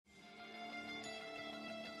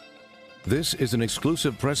This is an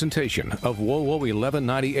exclusive presentation of WOWO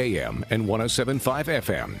 1190 AM and 107.5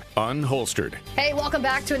 FM, Unholstered. Hey, welcome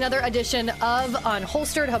back to another edition of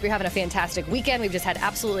Unholstered. Hope you're having a fantastic weekend. We've just had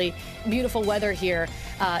absolutely beautiful weather here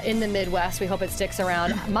in the Midwest. We hope it sticks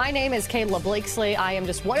around. My name is Kayla Blakesley. I am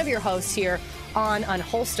just one of your hosts here on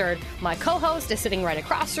Unholstered. My co-host is sitting right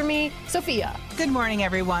across from me, Sophia. Good morning,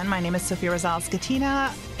 everyone. My name is Sophia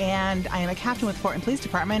Rosales-Gatina, and I am a captain with Fort Wayne Police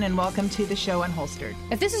Department, and welcome to the show Unholstered.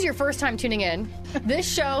 If this is your first time tuning in, this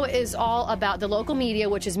show is all about the local media,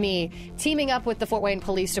 which is me, teaming up with the Fort Wayne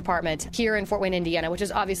Police Department here in Fort Wayne, Indiana, which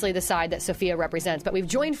is obviously the side that Sophia represents. But we've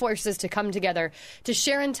joined forces to come together to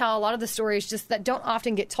share and tell a lot of the stories just that don't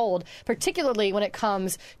often get told, particularly when it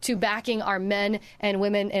comes to backing our men and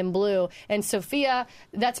women in blue. And Sophia,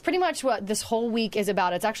 that's pretty much what this whole week is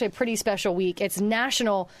about. It's actually a pretty special week. It's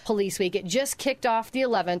National Police Week. It just kicked off the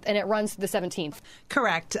 11th, and it runs to the 17th.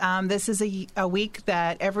 Correct. This is a week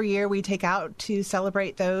that every year we take out to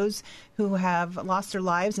celebrate those who have lost their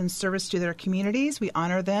lives in service to their communities. We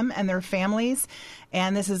honor them and their families.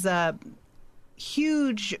 And this is a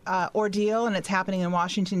huge ordeal, and it's happening in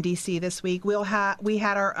Washington, D.C. this week. We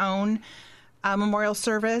had our own memorial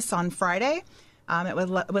service on Friday. It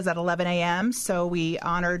was at 11 a.m., so we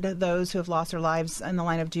honored those who have lost their lives in the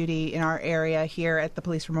line of duty in our area here at the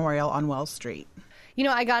Police Memorial on Wells Street. You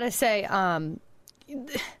know, I got to say,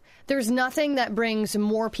 there's nothing that brings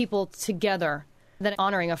more people together than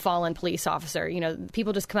honoring a fallen police officer. You know,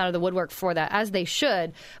 people just come out of the woodwork for that, as they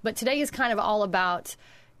should. But today is kind of all about,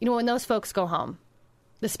 you know, when those folks go home.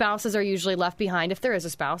 The spouses are usually left behind, if there is a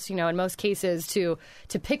spouse, you know, in most cases, to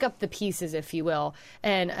pick up the pieces, if you will.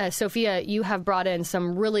 And Sophia, you have brought in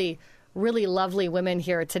some really, really lovely women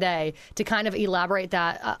here today to kind of elaborate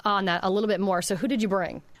that on that a little bit more. So who did you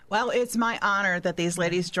bring? Well, it's my honor that these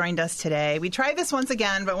ladies joined us today. We tried this once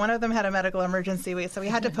again, but one of them had a medical emergency, so we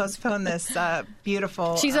had to postpone this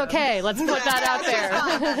beautiful... She's okay. Let's put that out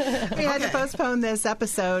there. We had to postpone this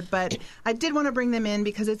episode, but I did want to bring them in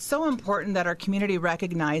because it's so important that our community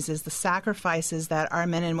recognizes the sacrifices that our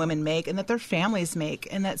men and women make and that their families make,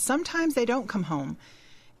 and that sometimes they don't come home.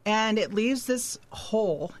 And it leaves this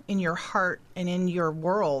hole in your heart and in your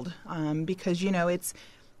world because, you know, it's...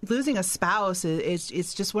 Losing a spouse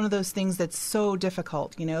is just one of those things that's so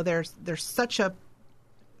difficult. You know, there's such a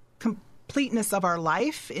completeness of our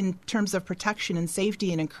life in terms of protection and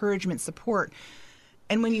safety and encouragement, support.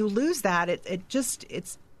 And when you lose that, it just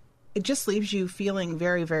leaves you feeling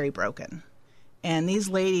very, very broken. And these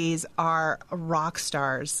ladies are rock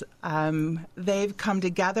stars. They've come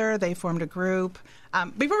together. They formed a group.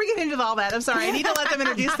 Before we get into all that, I'm sorry, I need to let them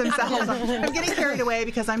introduce themselves. I'm getting carried away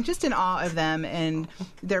because I'm just in awe of them and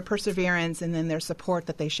their perseverance and then their support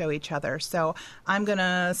that they show each other. So I'm going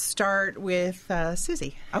to start with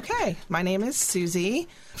Susie. Okay. My name is Susie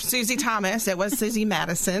Thomas. It was Susie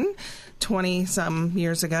Madison 20-some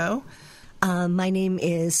years ago. My name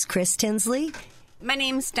is Chris Tinsley. My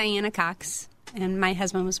name's Diana Cox, and my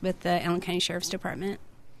husband was with the Allen County Sheriff's Department.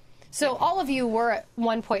 So all of you were at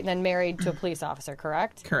one point then married to a police officer,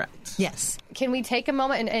 correct? Correct. Yes. Can we take a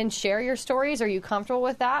moment and share your stories? Are you comfortable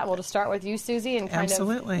with that? We'll just start with you, Susie, and kind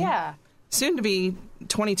Absolutely. Yeah. Soon to be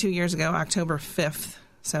 22 years ago, October 5th.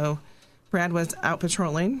 So Brad was out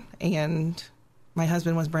patrolling, and my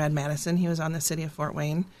husband was Brad Madison. He was on the city of Fort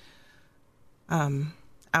Wayne,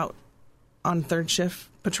 out on third shift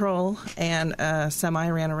patrol, and a semi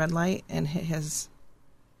ran a red light and hit his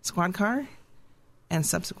squad car. And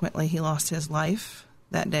subsequently, he lost his life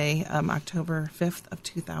that day, October 5th of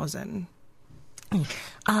 2000.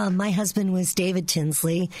 My husband was David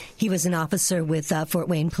Tinsley. He was an officer with Fort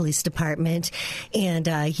Wayne Police Department, and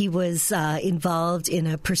he was involved in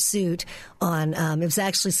a pursuit on, it was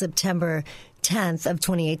actually September 10th of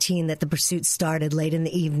 2018 that the pursuit started late in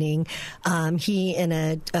the evening. He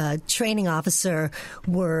and a training officer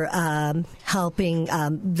were helping.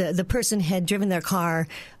 The person had driven their car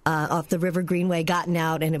off the River Greenway, gotten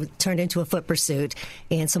out, and it turned into a foot pursuit.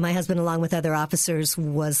 And so my husband, along with other officers,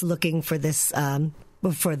 was looking for this,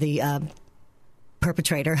 for the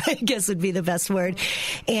perpetrator, I guess would be the best word.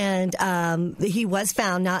 And he was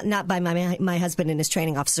found not by my husband and his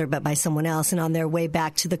training officer, but by someone else. And on their way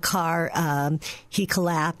back to the car, he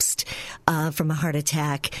collapsed from a heart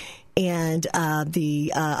attack. And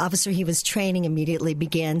the officer he was training immediately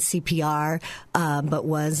began CPR, but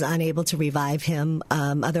was unable to revive him.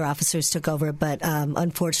 Other officers took over, but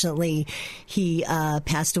unfortunately, he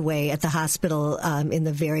passed away at the hospital in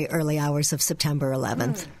the very early hours of September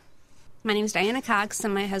 11th. My name is Diana Cox,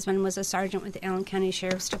 and my husband was a sergeant with the Allen County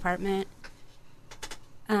Sheriff's Department.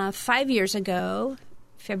 5 years ago,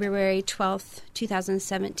 February 12th,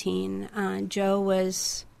 2017, Joe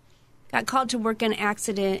was got called to work an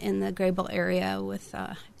accident in the Graybull area with,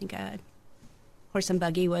 I think, a horse and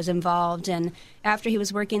buggy was involved. And after he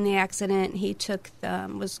was working the accident, he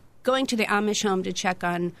was going to the Amish home to check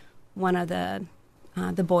on one of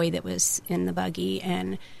the boy that was in the buggy.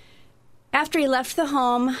 And after he left the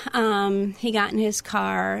home, he got in his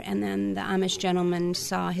car, and then the Amish gentleman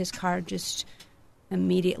saw his car just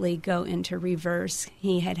immediately go into reverse.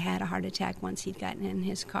 He had a heart attack once he'd gotten in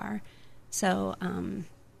his car. So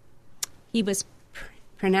he was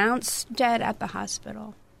pronounced dead at the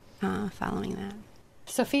hospital following that.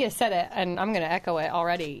 Sophia said it, and I'm going to echo it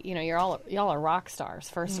already. You know, y'all are rock stars,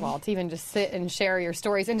 first of all, to even just sit and share your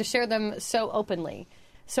stories and to share them so openly.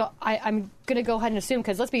 So I'm going to go ahead and assume,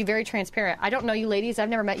 because let's be very transparent. I don't know you ladies. I've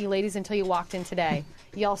never met you ladies until you walked in today.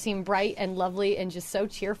 Y'all seem bright and lovely and just so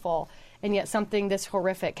cheerful, and yet something this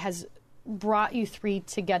horrific has brought you three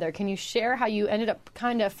together. Can you share how you ended up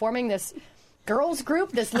kind of forming this girls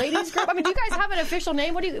group, this ladies group? I mean, do you guys have an official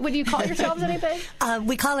name? Would you call yourselves anything?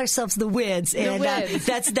 We call ourselves the Wids, and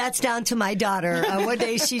that's down to my daughter. One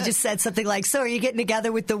day she just said something like, "So are you getting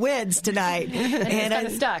together with the Wids tonight?" And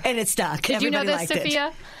it's stuck. And it stuck. Did you know this,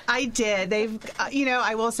 Sophia? I did. They've,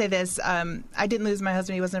 I will say this. I didn't lose my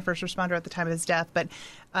husband. He wasn't a first responder at the time of his death, but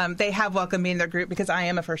they have welcomed me in their group because I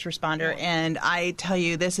am a first responder. And I tell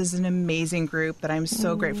you, this is an amazing group that I'm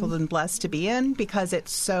so grateful and blessed to be in, because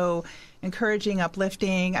it's so encouraging,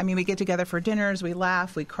 uplifting. I mean, we get together for dinners, we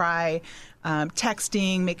laugh, we cry,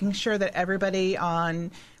 texting, making sure that everybody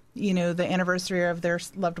on, the anniversary of their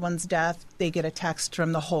loved one's death, they get a text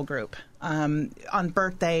from the whole group. On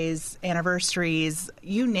birthdays, anniversaries,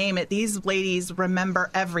 you name it, these ladies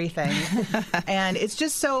remember everything. And it's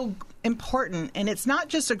just so important. And it's not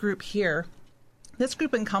just a group here. This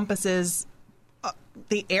group encompasses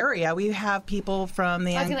the area. We have people from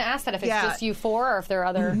the... I was going to ask that if it's just you four or if there are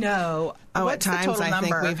other... No. At times I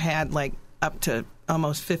think we've had up to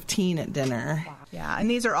almost 15 at dinner. Wow. Yeah, and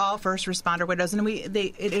these are all first responder widows, and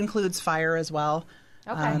it includes fire as well.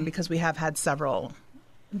 Okay. Because we have had several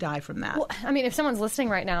die from that. Well, I mean, if someone's listening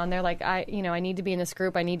right now and they're like, I need to be in this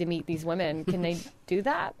group, I need to meet these women, can they do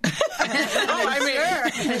that?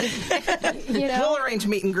 We'll arrange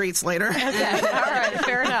meet and greets later. Okay, all right,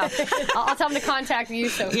 fair enough. I'll tell them to contact you,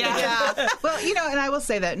 Sophie. Yeah. Well, and I will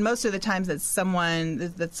say that most of the times that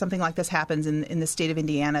something like this happens in the state of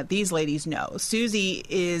Indiana, these ladies know. Susie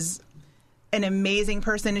is an amazing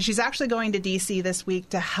person, and she's actually going to D.C. this week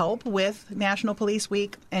to help with National Police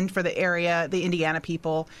Week and for the area, the Indiana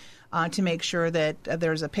people, to make sure that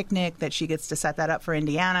there's a picnic, that she gets to set that up for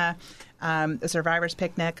Indiana, a survivors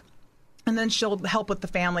picnic. And then she'll help with the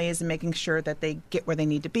families and making sure that they get where they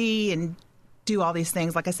need to be and do all these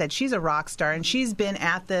things. Like I said, she's a rock star, and she's been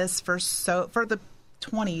at this for the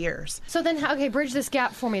 20 years. So then, bridge this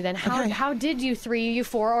gap for me then. How did you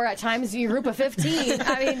four, or at times your group of 15,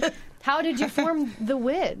 I mean, how did you form the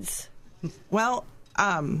WIDS? Well,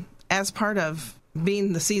 as part of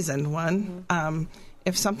being the seasoned one,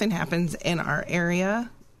 if something happens in our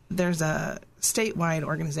area, there's a statewide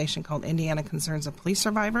organization called Indiana Concerns of Police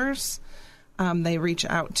Survivors. They reach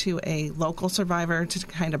out to a local survivor to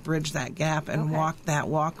kind of bridge that gap and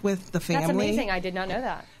walk with the family. That's amazing. I did not know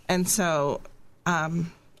that. And so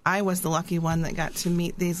I was the lucky one that got to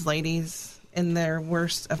meet these ladies in their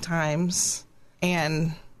worst of times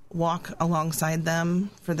and walk alongside them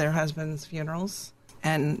for their husbands' funerals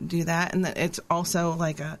and do that. And it's also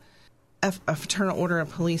like a Fraternal Order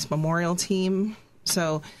of Police memorial team.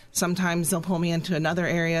 So sometimes they'll pull me into another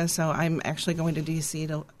area. So I'm actually going to D.C.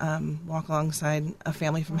 to walk alongside a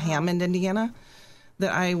family from Hammond, Indiana,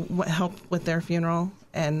 that I help with their funeral.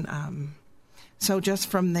 And so just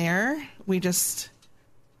from there, we just,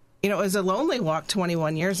 it was a lonely walk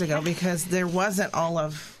 21 years ago because there wasn't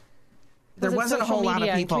there wasn't a whole lot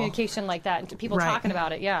of people. Communication like that, and people talking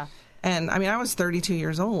about it, yeah. And I mean, I was 32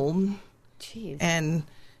 years old. Jeez. And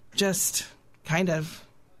just kind of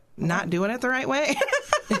not doing it the right way.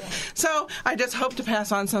 So I just hope to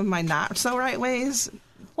pass on some of my not so right ways.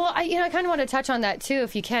 Well, I kind of want to touch on that too,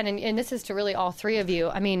 if you can. And this is to really all three of you.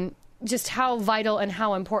 I mean, just how vital and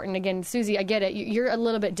how important. Again, Susie, I get it. You're a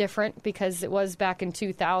little bit different because it was back in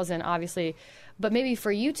 2000, obviously. But maybe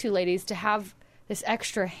for you two ladies to have this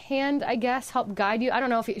extra hand, I guess, help guide you. I don't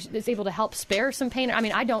know if it's able to help spare some pain. I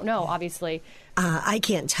mean, I don't know, obviously. I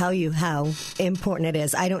can't tell you how important it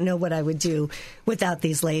is. I don't know what I would do without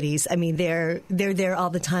these ladies. I mean, they're there all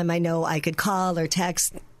the time. I know I could call or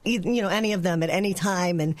text, any of them at any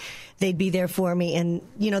time, and they'd be there for me. And,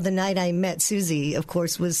 the night I met Susie, of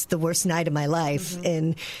course, was the worst night of my life. Mm-hmm.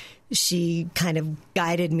 And she kind of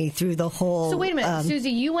guided me through the whole... So wait a minute,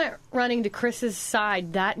 Susie, you went running to Chris's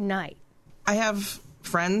side that night. I have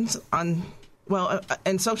friends on,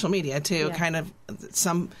 and social media too, Yeah. kind of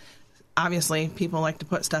obviously people like to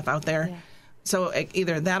put stuff out there. Yeah. So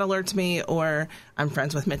either that alerts me, or I'm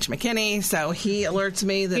friends with Mitch McKinney, so he alerts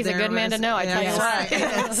me that He's a good man to know, I tell you what.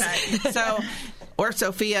 Right. So, or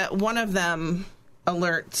Sophia, one of them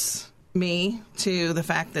alerts me to the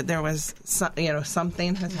fact that there was, something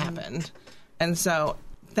has happened, and so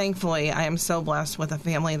thankfully I am so blessed with a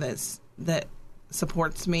family that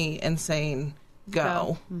supports me in saying,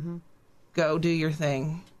 "Go, go do your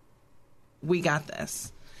thing. We got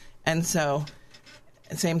this," and so.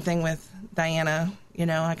 Same thing with Diana.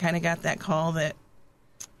 I kind of got that call that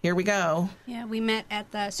here we go. Yeah, we met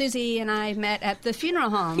at Susie and I met at the funeral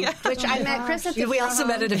home, which I met Chris at the funeral home. We also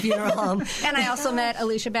met at a funeral home. And I also met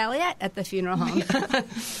Alicia Balliet at the funeral home.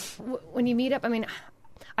 When you meet up, I mean,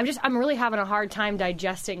 I'm really having a hard time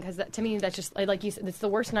digesting, because to me that's just like you said, it's the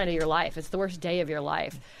worst night of your life. It's the worst day of your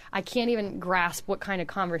life. I can't even grasp what kind of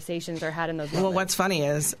conversations are had in those moments. Well, what's funny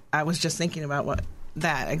is I was just thinking about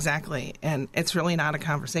that exactly, and it's really not a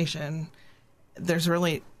conversation. There's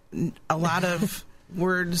really a lot of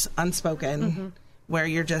words unspoken where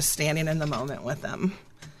you're just standing in the moment with them,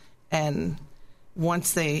 and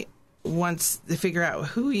once they figure out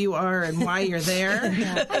who you are and why you're there.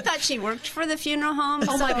 I thought she worked for the funeral home.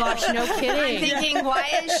 Oh my gosh, no kidding. I'm thinking, why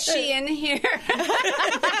is she in here?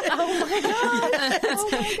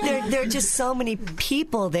 There are just so many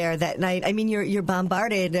people there that night. I mean, you're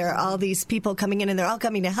bombarded. There are all these people coming in, and they're all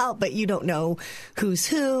coming to help, but you don't know who's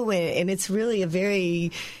who, and it's really a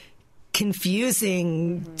very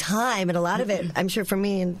confusing time, and a lot of it, I'm sure for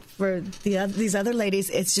me and for these other ladies,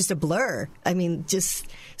 it's just a blur. I mean, just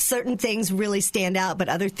certain things really stand out, but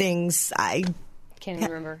other things I can't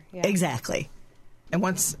even remember. Yeah. Exactly. And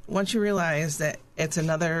once you realize that it's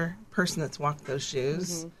another person that's walked those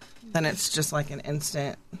shoes, then it's just like an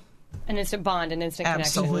instant bond, an instant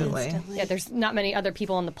connection. Absolutely. Yeah, there's not many other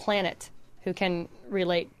people on the planet who can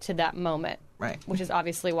relate to that moment. Right. Which is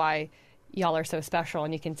obviously why y'all are so special,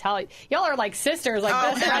 and you can tell y'all are like sisters, like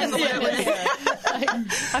best friends.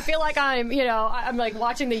 I feel like I'm like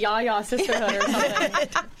watching the Yaya sisterhood or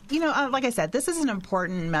something. Like I said, this is an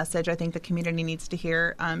important message I think the community needs to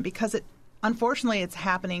hear, because unfortunately it's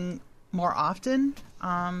happening more often.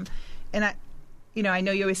 And I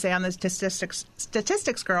know you always say I'm the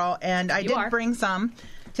statistics girl, and I did bring some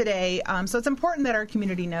today. So it's important that our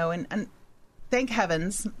community know, and thank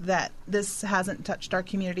heavens that this hasn't touched our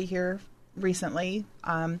community here recently,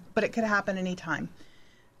 but it could happen anytime,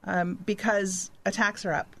 because attacks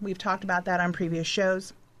are up. We've talked about that on previous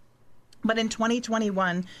shows. But in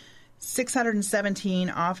 2021, 617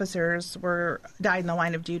 officers died in the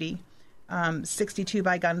line of duty, 62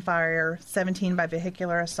 by gunfire, 17 by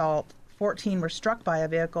vehicular assault, 14 were struck by a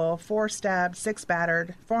vehicle, 4 stabbed, 6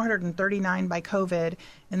 battered, 439 by COVID,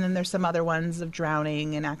 and then there's some other ones of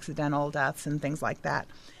drowning and accidental deaths and things like that.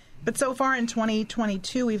 But so far in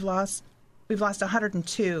 2022, we've lost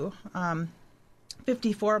 102,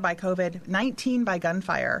 54 by COVID, 19 by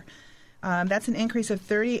gunfire. That's an increase of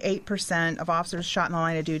 38% of officers shot in the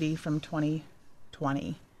line of duty from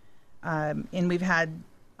 2020. And we've had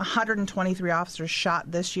 123 officers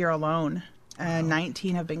shot this year alone, and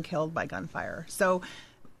 19 have been killed by gunfire. So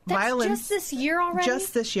that's violence... just this year already?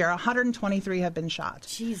 Just this year. 123 have been shot.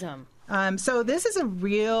 Jeez. So this is a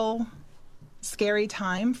real scary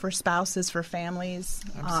time for spouses, for families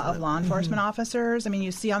of law enforcement officers. I mean,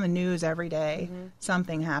 you see on the news every day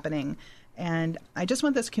something happening. And I just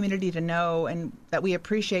want this community to know and that we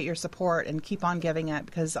appreciate your support and keep on giving it,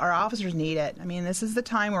 because our officers need it. I mean, this is the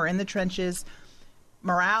time we're in the trenches.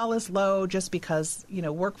 Morale is low just because,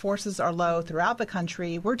 workforces are low throughout the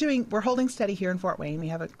country. We're holding steady here in Fort Wayne. We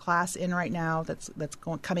have a class in right now that's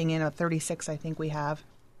coming in at 36, I think we have.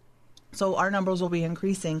 So our numbers will be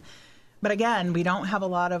increasing. But again, we don't have a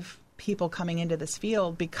lot of people coming into this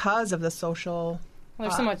field because of the social...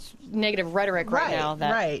 There's so much negative rhetoric right now.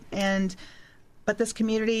 Right. But this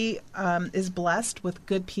community is blessed with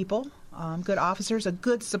good people, good officers, a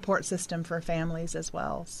good support system for families as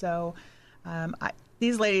well. So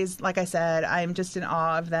these ladies, like I said, I'm just in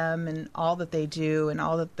awe of them and all that they do and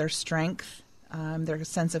all that their strength, their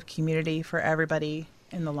sense of community for everybody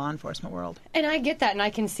in the law enforcement world. And I get that, and I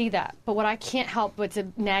can see that. But what I can't help but to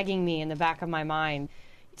nagging me in the back of my mind,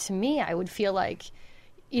 to me, I would feel like,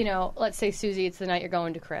 let's say, Susie, it's the night you're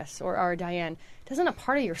going to Chris, or Diane. Doesn't a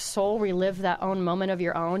part of your soul relive that own moment of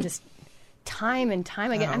your own just time and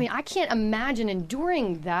time again? I mean, I can't imagine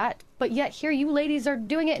enduring that, but yet here you ladies are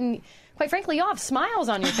doing it, and quite frankly, you all have smiles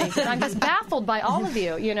on your faces. I'm just baffled by all of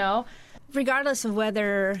you, Regardless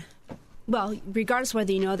whether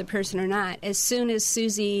you know the person or not, as soon as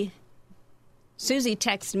Susie Susie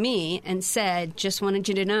texted me and said, just wanted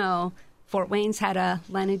you to know, Fort Wayne's had a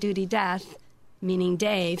line of duty death, meaning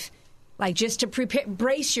Dave. Like, just to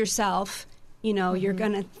brace yourself, you're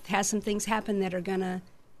going to have some things happen that are going to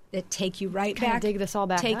take you right Kinda back. dig this all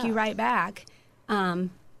back Take up. you right back.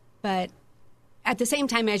 But at the same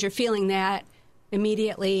time, as you're feeling that,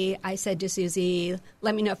 immediately I said to Susie,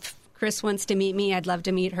 let me know if Chris wants to meet me. I'd love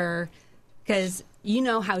to meet her, because you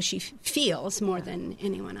know how she feels more than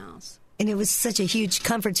anyone else. And it was such a huge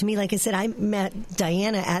comfort to me. Like I said, I met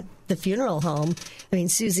Diana at the funeral home. I mean,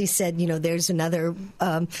 Susie said, there's another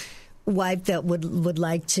wife that would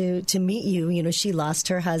like to meet you. She lost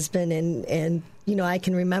her husband, and I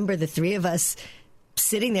can remember the three of us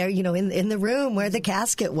sitting there, in the room where the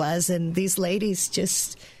casket was, and these ladies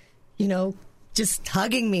just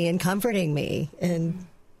hugging me and comforting me.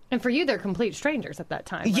 And for you, they're complete strangers at that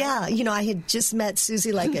time. Right? Yeah, I had just met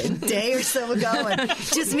Susie like a day or so ago, and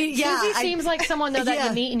just meet. Yeah, Susie seems like someone though that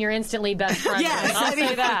you meet and you're instantly best friends. Yes, with. I'll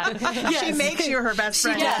say that. Yes. She makes you her best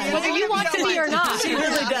friend. Yeah, whether you want to be or not. She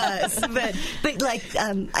really does. But like,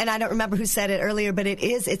 and I don't remember who said it earlier, but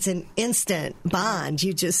it's an instant bond.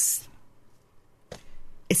 It's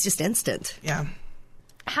just instant. Yeah.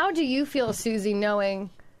 How do you feel, Susie, knowing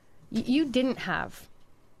you didn't have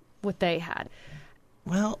what they had?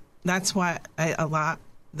 Well, that's why a lot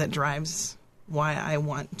that drives why I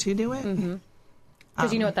want to do it.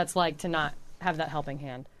 Because you know what that's like to not have that helping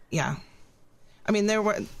hand. Yeah. I mean, there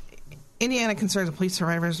were Indiana Conservative Police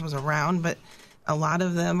Survivors was around, but a lot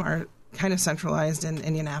of them are kind of centralized in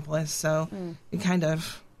Indianapolis. So you kind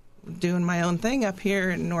of doing my own thing up here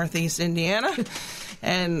in Northeast Indiana.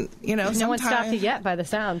 And, no one stopped you yet by the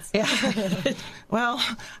sounds. Yeah. Well,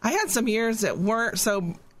 I had some years that weren't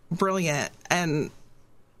so brilliant, and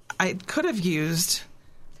I could have used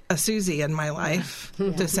a Susie in my life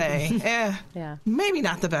to say, maybe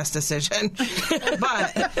not the best decision,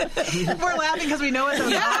 but We're laughing because we know what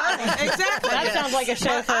those are. Exactly. That sounds like a show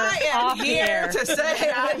But for I am off the here air. to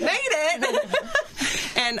say I made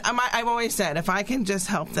it. And I've always said, if I can just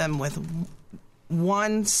help them with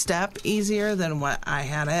one step easier than what I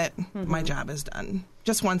had it, my job is done.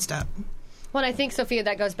 Just one step. Well, I think, Sophia,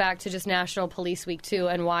 that goes back to just National Police Week, too,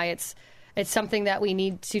 and why it's something that we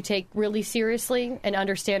need to take really seriously and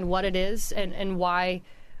understand what it is and why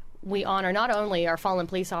we honor not only our fallen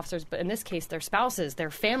police officers, but in this case, their spouses,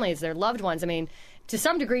 their families, their loved ones. I mean, to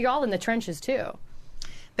some degree, all in the trenches, too.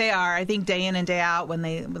 They are. I think day in and day out, when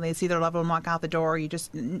they see their loved one walk out the door, it's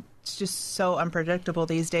just so unpredictable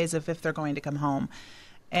these days if they're going to come home.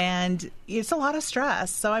 And it's a lot of stress.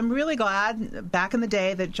 So I'm really glad back in the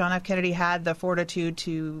day that John F. Kennedy had the fortitude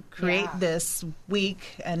to create this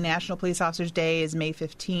week, and National Police Officers Day is May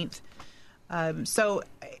 15th. So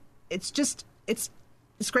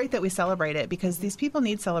it's great that we celebrate it, because these people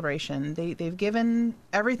need celebration. They've given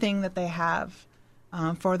everything that they have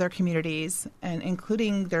for their communities, and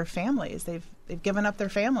including their families. They've given up their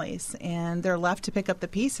families, and they're left to pick up the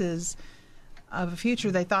pieces of a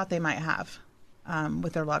future they thought they might have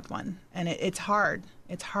with their loved one. And it's hard.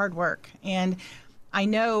 It's hard work. And I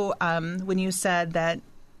know when you said that,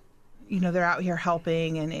 they're out here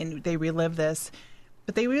helping and they relive this,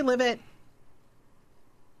 but they relive it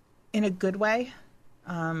in a good way.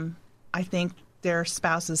 I think their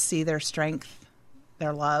spouses see their strength,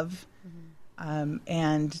 their love,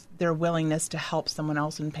 and their willingness to help someone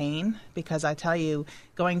else in pain. Because I tell you,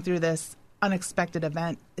 going through this unexpected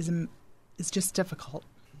event is just difficult.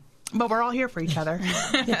 But we're all here for each other.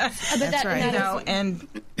 That's right. And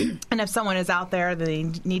if someone is out there, they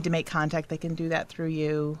need to make contact. They can do that through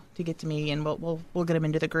you to get to me, and we'll get them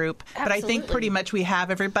into the group. Absolutely. But I think pretty much we have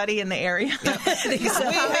everybody in the area.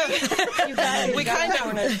 We kind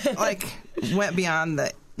of went beyond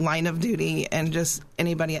the line of duty and just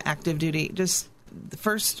anybody active duty. Just the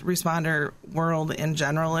first responder world in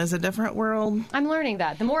general is a different world. I'm learning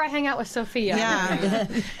that. The more I hang out with Sophia. Yeah.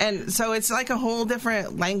 And so it's like a whole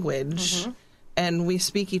different language. And we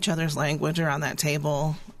speak each other's language around that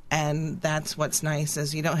table. And that's what's nice,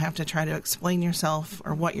 is you don't have to try to explain yourself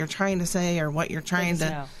or what you're trying to say or what you're trying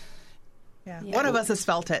to... Yeah. One of us has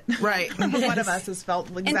felt it. Right. One of us has felt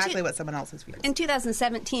exactly what someone else is feeling. In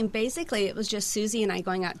 2017, basically, it was just Susie and I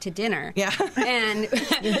going out to dinner. Yeah. And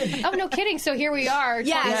Oh, no kidding. So here we are.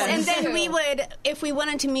 yes, and then we would, if we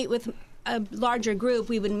wanted to meet with a larger group,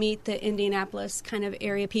 we would meet the Indianapolis kind of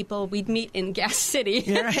area people. We'd meet in Gas City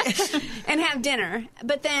and have dinner.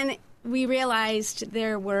 But then we realized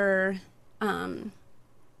there were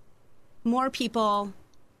more people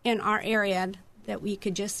in our area that we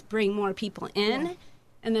could just bring more people in.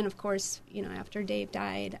 And then, of course, after Dave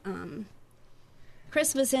died,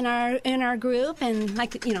 Chris was in our group, and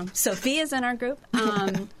Sophia's in our group.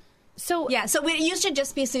 So it used to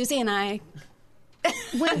just be Susie and I.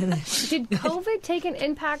 Did COVID take an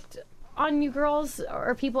impact on you girls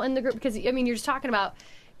or people in the group? Because you're just talking about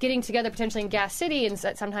getting together potentially in Gas City, and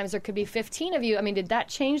sometimes there could be 15 of you. Did that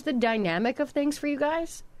change the dynamic of things for you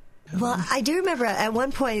guys? Well, I do remember at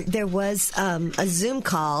one point there was a Zoom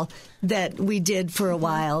call that we did for a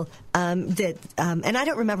while. And I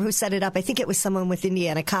don't remember who set it up. I think it was someone with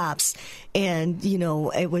Indiana Cops, and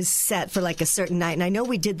it was set for like a certain night. And I know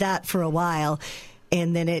we did that for a while,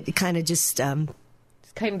 and then it kind of just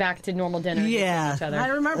came back to normal dinner. Yeah, each other. I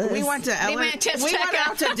remember we went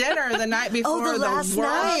out to dinner the night before the last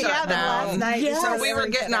world night. shut down. The last night. Yes. So we were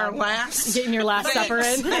getting our last. Getting your last supper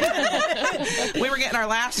in. We were getting our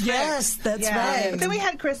last. Yes, that's right. Then we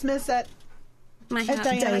had Christmas at My house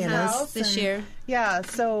Diana's house this and- year. Yeah,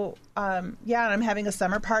 so and I'm having a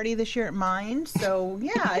summer party this year at mine. So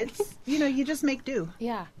yeah, it's you just make do.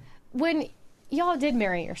 Yeah. When y'all did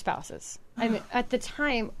marry your spouses, at the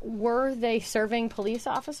time, were they serving police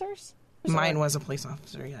officers? Mine was a police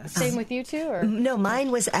officer, yes. Same with you two, or No,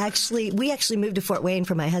 mine was we actually moved to Fort Wayne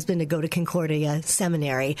for my husband to go to Concordia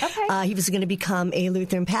Seminary. Okay. He was going to become a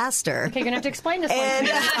Lutheran pastor. okay, you're gonna have to explain this And,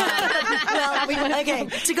 one. okay,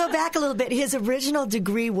 to go back a little bit, his original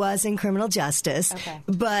degree was in criminal justice. Okay.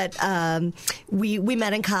 But we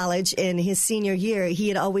met in college. In his senior year, he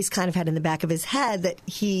had always kind of had in the back of his head that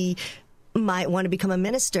he might want to become a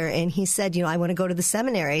minister, and he said, I want to go to the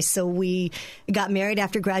seminary. So we got married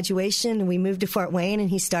after graduation, and we moved to Fort Wayne, and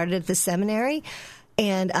he started at the seminary.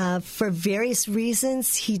 And for various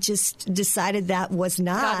reasons, he just decided that was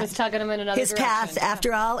not God was tugging him in another his direction. path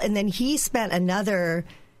after all. And then he spent another,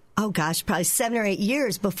 probably 7 or 8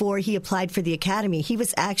 years before he applied for the academy. He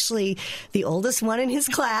was actually the oldest one in his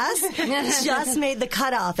class, just made the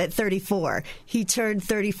cutoff at 34. He turned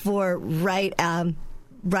 34 right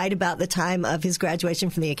about the time of his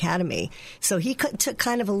graduation from the academy. So he took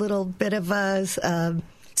kind of a little bit of a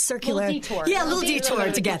circular detour. Yeah, a little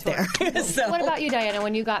detour to get there. So. What about you, Diana,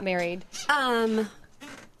 when you got married? I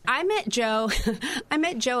met Joe. I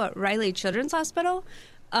met Joe at Riley Children's Hospital,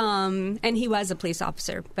 and he was a police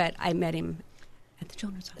officer, but I met him at the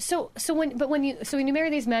Children's Hospital. So when you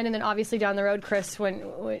marry these men, and then obviously down the road, Chris,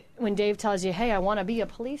 when Dave tells you, "Hey, I want to be a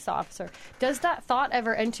police officer," does that thought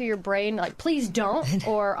ever enter your brain, like, "Please don't,"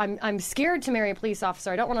 or "I'm scared to marry a police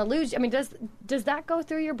officer. I don't want to lose"? Does that go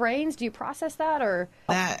through your brains? Do you process that, or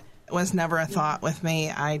That was never a thought with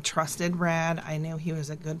me. I trusted Brad. I knew he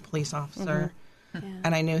was a good police officer.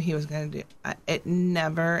 And I knew he was going to do it. It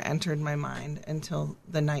never entered my mind until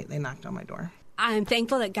the night they knocked on my door. I'm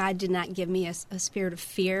thankful that God did not give me a spirit of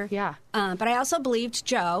fear. Yeah. But I also believed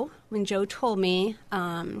Joe when Joe told me,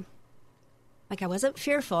 I wasn't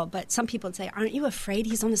fearful, but some people would say, "Aren't you afraid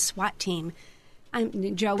he's on the SWAT team?"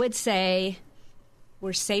 Joe would say,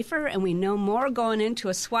 "We're safer and we know more going into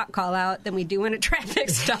a SWAT call out than we do in a traffic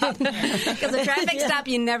stop." Because a traffic stop,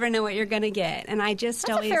 you never know what you're going to get. And I just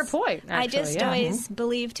That's always... a fair point, I actually, just yeah. always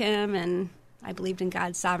believed him, and I believed in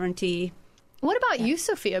God's sovereignty. what about you,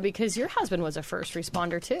 Sophia? Because your husband was a first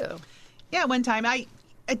responder too. Yeah, one time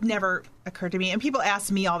it never occurred to me, and people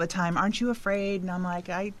ask me all the time, "Aren't you afraid?" And I'm like,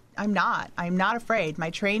 I'm not. I'm not afraid.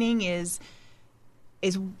 My training is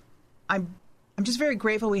I'm just very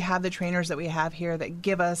grateful we have the trainers that we have here that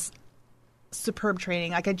give us superb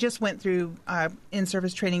training. Like, I just went through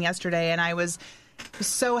in-service training yesterday, and I was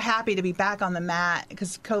so happy to be back on the mat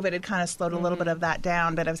because COVID had kind of slowed a little bit of that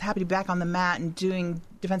down, but I was happy to be back on the mat and doing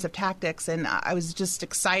defensive tactics, and I was just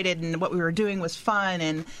excited, and what we were doing was fun.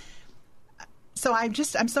 And so I'm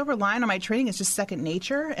so reliant on my training. It's just second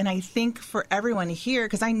nature. And I think for everyone here,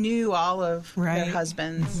 because I knew all of their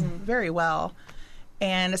husbands very well,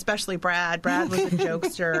 and especially Brad. Brad was a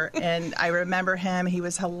jokester, and I remember him. He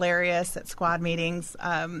was hilarious at squad meetings.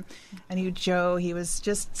 And he was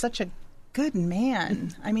just such a good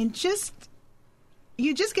man. I mean,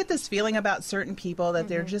 you just get this feeling about certain people that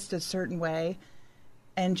they're just a certain way.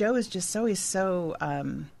 And Joe is just always so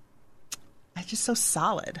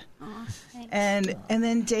solid. Oh, and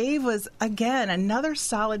then Dave was, again, another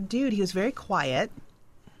solid dude. He was very quiet,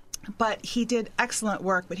 but he did excellent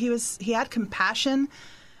work. But he had compassion,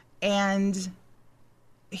 and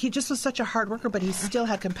he just was such a hard worker, but he still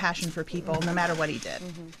had compassion for people no matter what he did.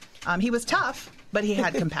 He was tough, but he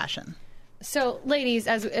had compassion. So, ladies,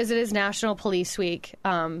 as it is National Police Week,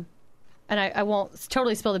 and I won't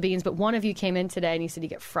totally spill the beans, but one of you came in today and you said you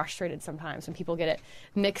get frustrated sometimes when people get it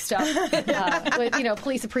mixed up with,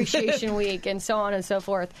 Police Appreciation Week and so on and so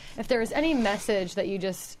forth. If there is any message that you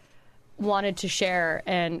just wanted to share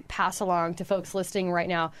and pass along to folks listening right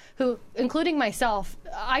now who, including myself,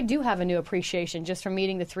 I do have a new appreciation just from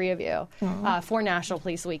meeting the three of you for National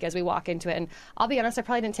Police Week as we walk into it. And I'll be honest, I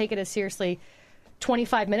probably didn't take it as seriously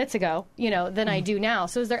 25 minutes ago, than I do now.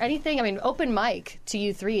 So is there anything, open mic to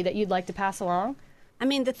you three that you'd like to pass along?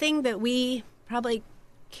 The thing that we probably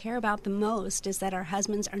care about the most is that our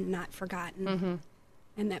husbands are not forgotten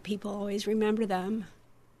and that people always remember them.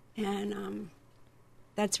 And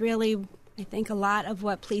that's really, I think, a lot of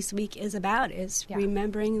what Police Week is about, is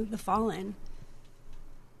remembering the fallen.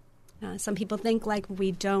 Some people think like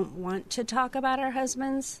we don't want to talk about our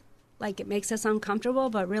husbands, like it makes us uncomfortable,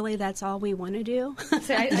 but really that's all we want to do.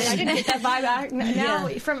 See, I didn't get that vibe now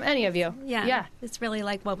from any of you. Yeah. It's really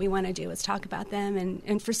like what we want to do is talk about them.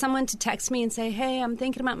 And for someone to text me and say, hey, I'm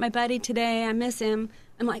thinking about my buddy today, I miss him,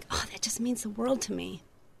 I'm like, oh, that just means the world to me.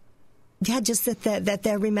 Yeah, just that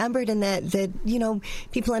they're remembered and that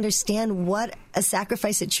people understand what a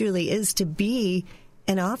sacrifice it truly is to be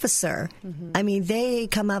an officer. They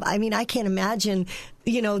come up. I can't imagine,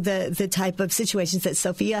 the type of situations that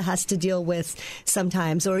Sophia has to deal with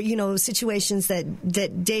sometimes, or, situations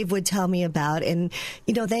that Dave would tell me about. And,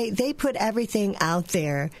 they put everything out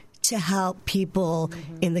there to help people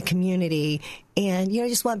in the community. And, I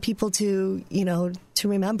just want people to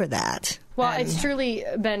remember that. Well, it's truly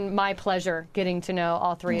been my pleasure getting to know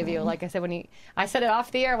all three of you. Like I said, I said it off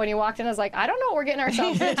the air when you walked in, I was like, I don't know what we're getting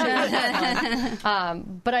ourselves into.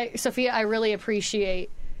 But Sophia, I really appreciate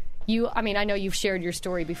you. I know you've shared your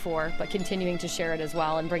story before, but continuing to share it as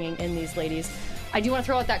well and bringing in these ladies. I do want to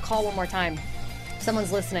throw out that call one more time.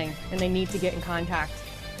 Someone's listening and they need to get in contact.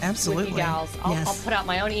 Absolutely. With you gals. I'll put out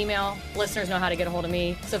my own email. Listeners know how to get a hold of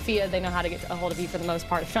me. Sophia, they know how to get a hold of you for the most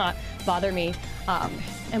part. If not, bother me.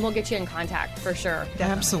 And we'll get you in contact for sure.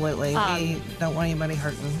 Definitely. Absolutely. We don't want anybody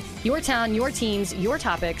hurting. Your town, your teens, your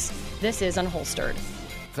topics. This is Unholstered.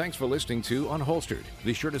 Thanks for listening to Unholstered.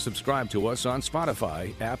 Be sure to subscribe to us on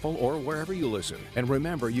Spotify, Apple, or wherever you listen. And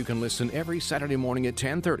remember, you can listen every Saturday morning at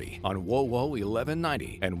 10:30 on WOWO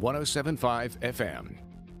 1190 and 107.5 FM.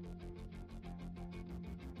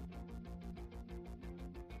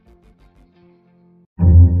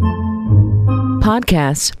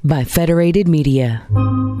 Podcasts by Federated Media.